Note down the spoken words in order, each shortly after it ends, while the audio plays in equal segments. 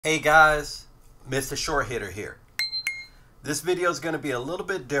Hey guys, Mr. Short Hitter here. This video is going to be a little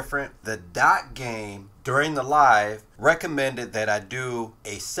bit different. The Dot Game during the live recommended that I do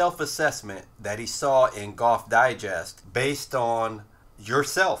a self-assessment that he saw in Golf Digest based on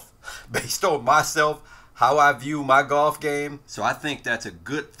yourself, based on myself, how I view my golf game. So I think that's a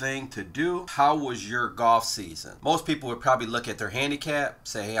good thing to do. How was your golf season? Most people would probably look at their handicap,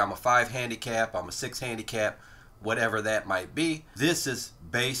 say, hey, I'm a 5 handicap, I'm a 6 handicap, whatever that might be. This is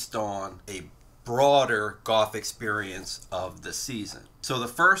based on a broader golf experience of the season. So the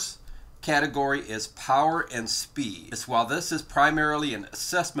first category is power and speed. While this is primarily an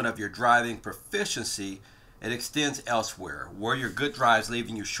assessment of your driving proficiency, it extends elsewhere. Were your good drives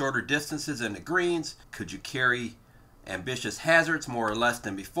leaving you shorter distances in the greens? Could you carry ambitious hazards more or less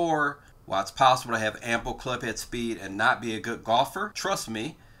than before? While it's possible to have ample clubhead speed and not be a good golfer, trust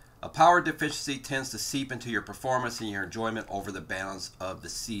me, a power deficiency tends to seep into your performance and your enjoyment over the balance of the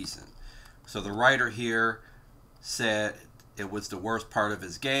season. So the writer here said it was the worst part of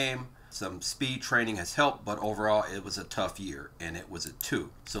his game. Some speed training has helped, but overall it was a tough year, and it was a 2.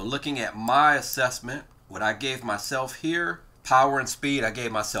 So looking at my assessment, what I gave myself here, power and speed, I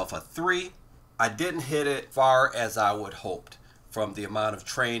gave myself a 3. I didn't hit it far as I would hoped from the amount of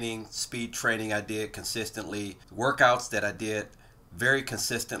training, speed training I did consistently, workouts that I did very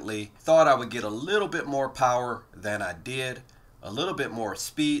consistently. Thought I would get a little bit more power than I did, a little bit more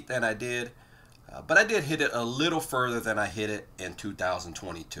speed than I did, but I did hit it a little further than I hit it in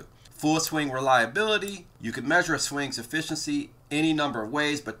 2022. Full swing reliability. You can measure a swing's efficiency any number of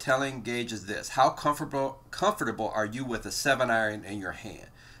ways, but telling gauges this. How comfortable are you with a 7-iron in your hand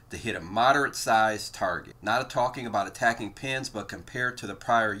to hit a moderate sized target? Not talking about attacking pins, but compared to the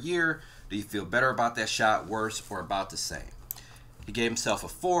prior year, do you feel better about that shot, worse, or about the same? He gave himself a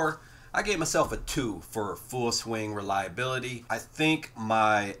 4. I gave myself a 2 for full swing reliability. I think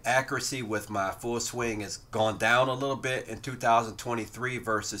my accuracy with my full swing has gone down a little bit in 2023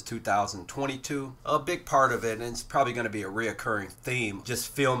 versus 2022. A big part of it, and it's probably going to be a reoccurring theme,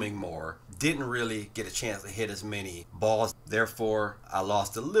 just filming more. Didn't really get a chance to hit as many balls. Therefore, I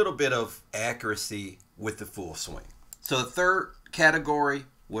lost a little bit of accuracy with the full swing. So the third category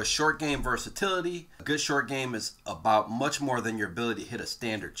was short game versatility. A good short game is about much more than your ability to hit a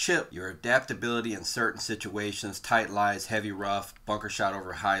standard chip. Your adaptability in certain situations, tight lies, heavy rough, bunker shot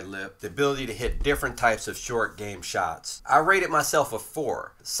over high lip, the ability to hit different types of short game shots. I rated myself a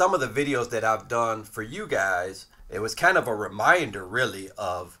 4. Some of the videos that I've done for you guys, it was kind of a reminder really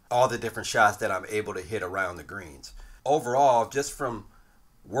of all the different shots that I'm able to hit around the greens. Overall, just from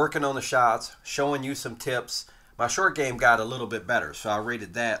working on the shots, showing you some tips, my short game got a little bit better, so I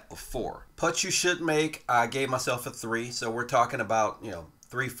rated that a 4. Putts you should make, I gave myself a 3. So we're talking about,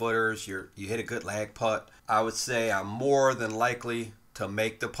 3-footers, you hit a good lag putt. I would say I'm more than likely to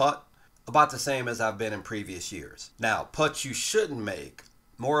make the putt, about the same as I've been in previous years. Now, putts you shouldn't make,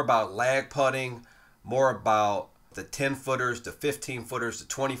 more about lag putting, more about the 10-footers, the 15-footers, the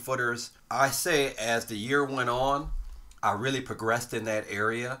 20-footers. I say as the year went on, I really progressed in that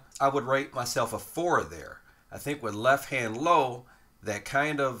area. I would rate myself a 4 there. I think with left hand low, that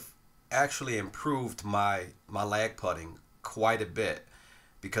kind of actually improved my lag putting quite a bit,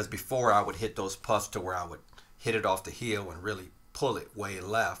 because before I would hit those putts to where I would hit it off the heel and really pull it way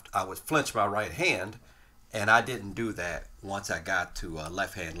left. I would flinch my right hand, and I didn't do that once I got to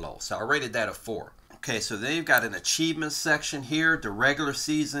left hand low. So I rated that a 4. Okay, so then you've got an achievements section here. The regular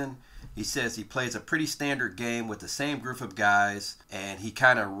season, he says he plays a pretty standard game with the same group of guys, and he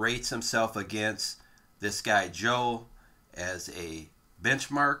kind of rates himself against this guy Joe as a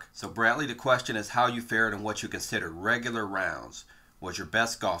benchmark. So Bradley, the question is how you fared in what you consider regular rounds. Was your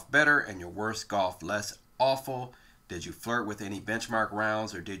best golf better and your worst golf less awful? Did you flirt with any benchmark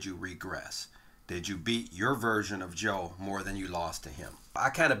rounds, or did you regress? Did you beat your version of Joe more than you lost to him?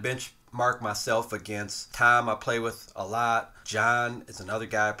 I kind of benchmark myself against Tom. I play with a lot. John is another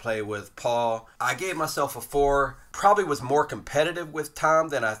guy I play with. Paul. I gave myself a 4. Probably was more competitive with Tom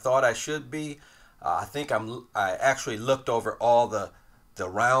than I thought I should be. I think I actually looked over all the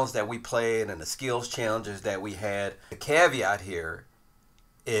rounds that we played and the skills challenges that we had. The caveat here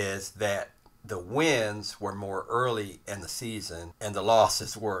is that the wins were more early in the season and the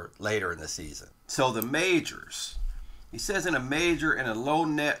losses were later in the season. So the majors. He says in a major, in a low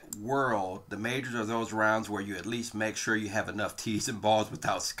net world, the majors are those rounds where you at least make sure you have enough tees and balls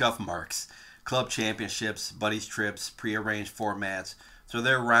without scuff marks. Club championships, buddies trips, prearranged formats. So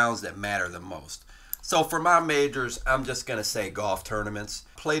they're rounds that matter the most. So for my majors, I'm just going to say golf tournaments.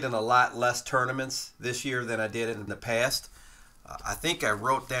 Played in a lot less tournaments this year than I did in the past. I think I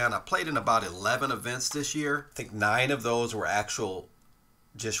wrote down, I played in about 11 events this year. I think 9 of those were actual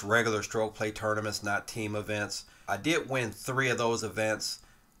just regular stroke play tournaments, not team events. I did win 3 of those events,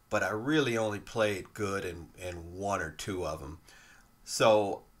 but I really only played good in 1 or 2 of them.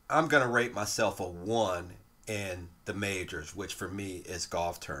 So I'm going to rate myself a 1 in the majors, which for me is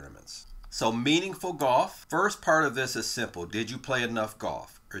golf tournaments. So meaningful golf. First part of this is simple. Did you play enough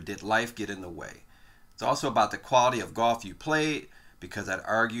golf, or did life get in the way? It's also about the quality of golf you played, because I'd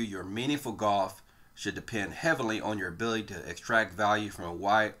argue your meaningful golf should depend heavily on your ability to extract value from a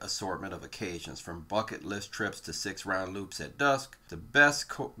wide assortment of occasions, from bucket list trips to 6-round loops at dusk. The best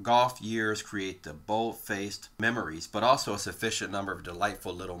golf years create the bold-faced memories, but also a sufficient number of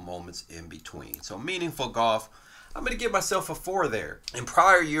delightful little moments in between. So meaningful golf, I'm going to give myself a 4 there. In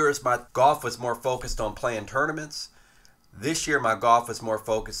prior years, my golf was more focused on playing tournaments. This year, my golf was more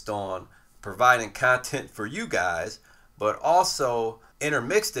focused on providing content for you guys, but also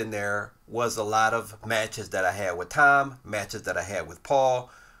intermixed in there was a lot of matches that I had with Tom, matches that I had with Paul,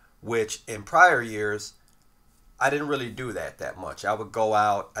 which in prior years, I didn't really do that much. I would go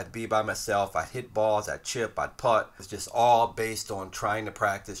out, I'd be by myself, I'd hit balls, I'd chip, I'd putt. It's just all based on trying to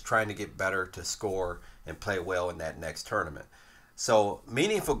practice, trying to get better to score and play well in that next tournament. So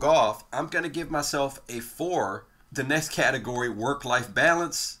meaningful golf, I'm going to give myself a 4. The next category, work-life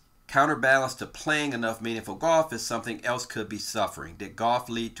balance. Counterbalance to playing enough meaningful golf is something else could be suffering. Did golf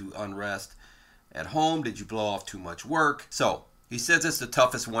lead to unrest at home? Did you blow off too much work? So he says it's the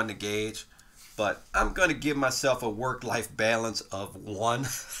toughest one to gauge, but I'm going to give myself a work-life balance of 1.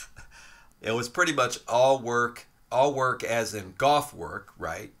 It was pretty much all work as in golf work,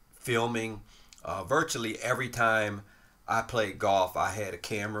 right? Filming. Virtually every time I played golf, I had a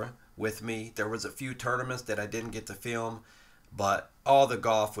camera with me. There was a few tournaments that I didn't get to film, but all the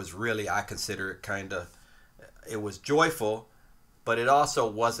golf was really, I consider it kind of, it was joyful, but it also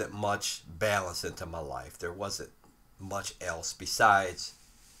wasn't much balance into my life. There wasn't much else besides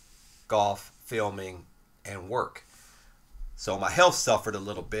golf, filming, and work. So my health suffered a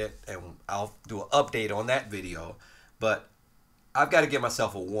little bit, and I'll do an update on that video, but I've got to give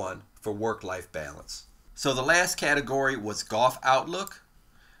myself a 1 for work-life balance. So the last category was golf outlook.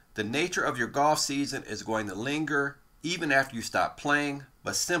 The nature of your golf season is going to linger even after you stop playing,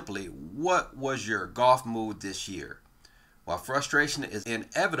 but simply, what was your golf mood this year? While frustration is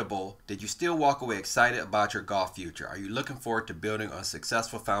inevitable, did you still walk away excited about your golf future? Are you looking forward to building a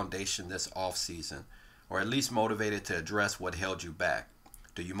successful foundation this off-season, or at least motivated to address what held you back?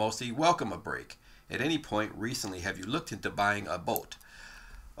 Do you mostly welcome a break? At any point recently, have you looked into buying a boat?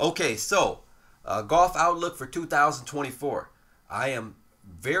 Okay, so golf outlook for 2024. I am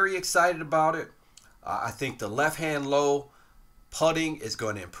very excited about it. I think the left-hand low putting is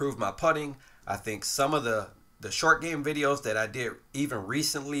going to improve my putting. I think some of the short game videos that I did even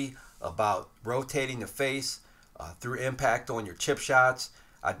recently about rotating the face through impact on your chip shots,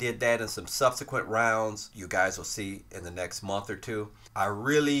 I did that in some subsequent rounds. You guys will see in the next month or 2. I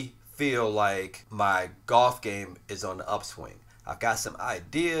really feel like my golf game is on the upswing. I've got some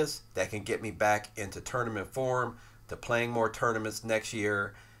ideas that can get me back into tournament form, to playing more tournaments next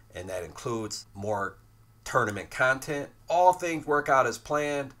year, and that includes more tournament content. All things work out as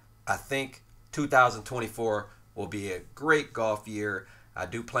planned. I think 2024 will be a great golf year. I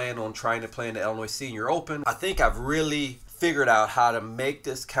do plan on trying to play in the Illinois Senior Open. I think I've really figured out how to make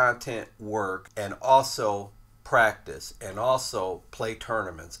this content work, and also practice, and also play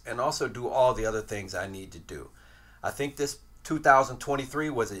tournaments, and also do all the other things I need to do. I think this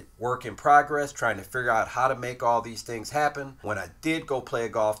 2023 was a work in progress, trying to figure out how to make all these things happen. When I did go play a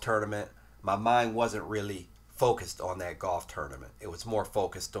golf tournament, my mind wasn't really focused on that golf tournament. It was more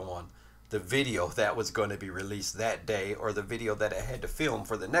focused on the video that was going to be released that day, or the video that I had to film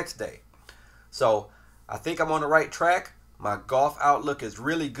for the next day. So I think I'm on the right track. My golf outlook is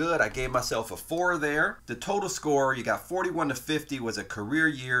really good. I gave myself a 4 there. The total score, you got 41 to 50 was a career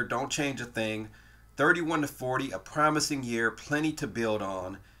year, don't change a thing. 31 to 40, a promising year, plenty to build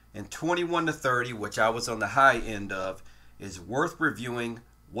on. And 21 to 30, which I was on the high end of, is worth reviewing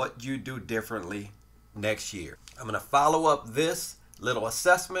what you do differently next year. I'm going to follow up this little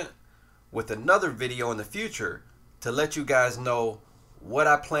assessment with another video in the future to let you guys know what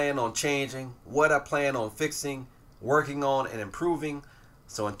I plan on changing, what I plan on fixing, working on, and improving,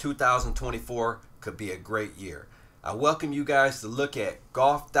 so in 2024 could be a great year. I welcome you guys to look at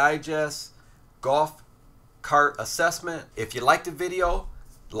Golf Digest, Golf Cart Assessment. If you like the video,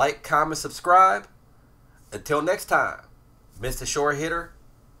 like, comment, subscribe. Until next time, Mr. Short Hitter,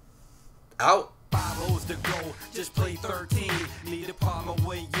 out. 5 holes to go, just play 13. Need a partner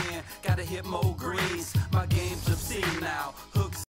way in, gotta hit more greens. My game's obscene now. Hooks